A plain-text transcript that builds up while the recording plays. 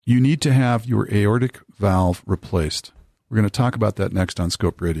You need to have your aortic valve replaced. We're going to talk about that next on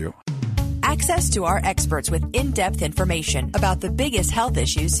Scope Radio. Access to our experts with in-depth information about the biggest health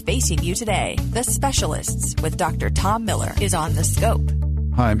issues facing you today. The Specialists with Dr. Tom Miller is on The Scope.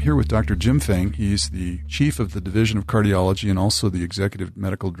 Hi, I'm here with Dr. Jim Feng. He's the chief of the Division of Cardiology and also the executive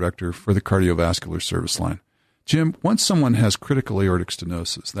medical director for the cardiovascular service line. Jim, once someone has critical aortic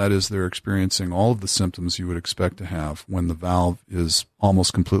stenosis, that is, they're experiencing all of the symptoms you would expect to have when the valve is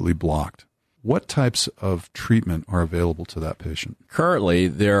almost completely blocked, what types of treatment are available to that patient? Currently,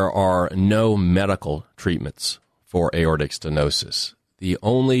 there are no medical treatments for aortic stenosis. The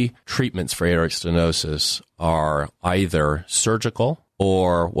only treatments for aortic stenosis are either surgical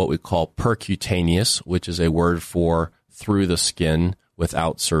or what we call percutaneous, which is a word for through the skin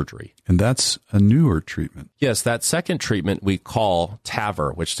without surgery. And that's a newer treatment. Yes, that second treatment we call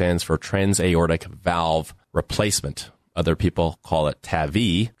TAVR, which stands for Transaortic Valve Replacement. Other people call it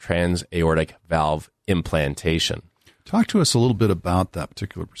TAVI, Transaortic Valve Implantation. Talk to us a little bit about that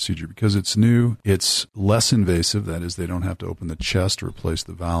particular procedure because it's new, it's less invasive, that is, they don't have to open the chest to replace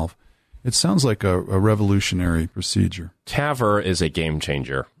the valve. It sounds like a revolutionary procedure. TAVR is a game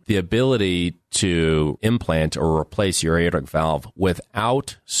changer. The ability to implant or replace your aortic valve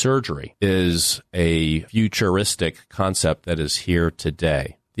without surgery is a futuristic concept that is here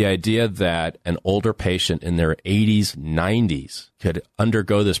today. The idea that an older patient in their 80s, 90s could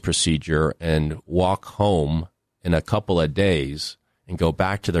undergo this procedure and walk home in a couple of days and go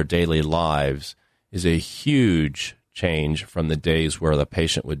back to their daily lives is a huge change from the days where the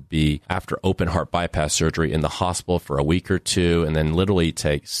patient would be after open heart bypass surgery in the hospital for a week or two and then literally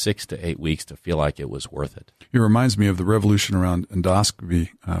take 6 to 8 weeks to feel like it was worth it. It reminds me of the revolution around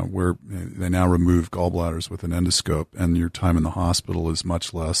endoscopy where they now remove gallbladders with an endoscope and your time in the hospital is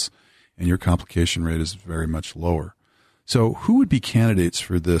much less and your complication rate is very much lower. So who would be candidates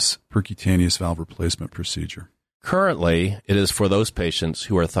for this percutaneous valve replacement procedure? Currently, it is for those patients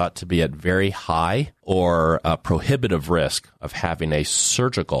who are thought to be at very high or prohibitive risk of having a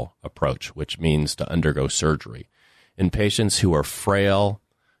surgical approach, which means to undergo surgery. In patients who are frail,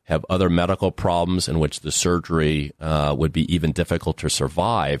 have other medical problems in which the surgery would be even difficult to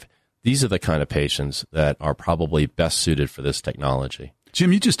survive, these are the kind of patients that are probably best suited for this technology.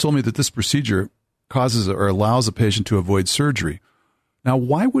 Jim, you just told me that this procedure causes or allows a patient to avoid surgery. Now,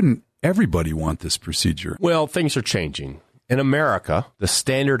 why wouldn't everybody want this procedure? Well, things are changing. In America, the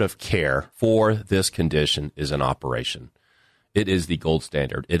standard of care for this condition is an operation. It is the gold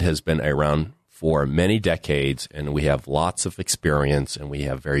standard. It has been around for many decades, and we have lots of experience, and we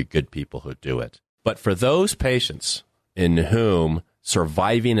have very good people who do it. But for those patients in whom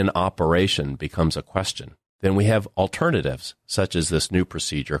surviving an operation becomes a question, then we have alternatives, such as this new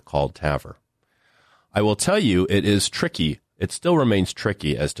procedure called TAVR. I will tell you, it is tricky. It still remains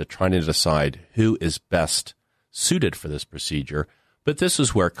tricky as to trying to decide who is best suited for this procedure, but this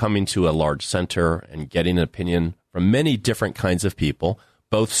is where coming to a large center and getting an opinion from many different kinds of people,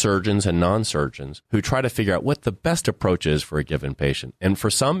 both surgeons and non-surgeons, who try to figure out what the best approach is for a given patient. And for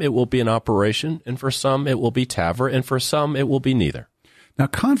some, it will be an operation, and for some, it will be TAVR, and for some, it will be neither. Now,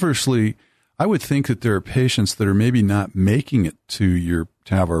 conversely, I would think that there are patients that are maybe not making it to your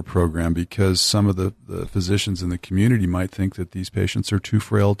TAVR program because some of the physicians in the community might think that these patients are too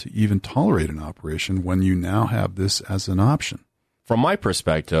frail to even tolerate an operation when you now have this as an option. From my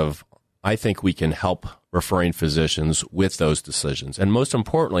perspective, I think we can help referring physicians with those decisions. And most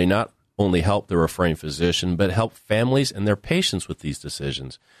importantly, not only help the referring physician, but help families and their patients with these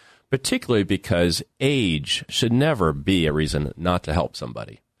decisions, particularly because age should never be a reason not to help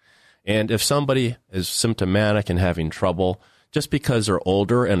somebody. And if somebody is symptomatic and having trouble, just because they're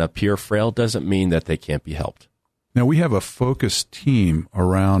older and appear frail doesn't mean that they can't be helped. Now, we have a focused team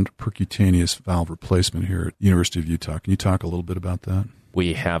around percutaneous valve replacement here at University of Utah. Can you talk a little bit about that?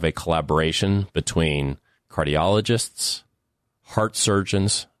 We have a collaboration between cardiologists, heart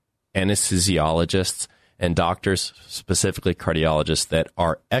surgeons, anesthesiologists, and doctors, specifically cardiologists, that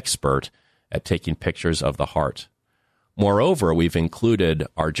are expert at taking pictures of the heart. Moreover, we've included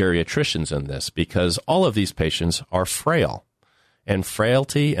our geriatricians in this because all of these patients are frail, and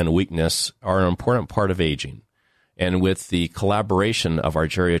frailty and weakness are an important part of aging. And with the collaboration of our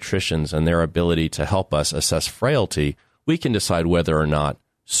geriatricians and their ability to help us assess frailty, we can decide whether or not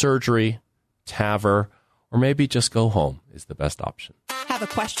surgery, TAVR, or maybe just go home is the best option. Have a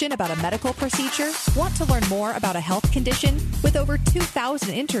question about a medical procedure? Want to learn more about a health condition? With over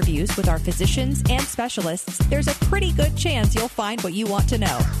 2,000 interviews with our physicians and specialists, there's a pretty good chance you'll find what you want to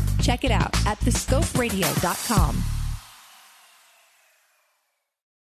know. Check it out at thescoperadio.com.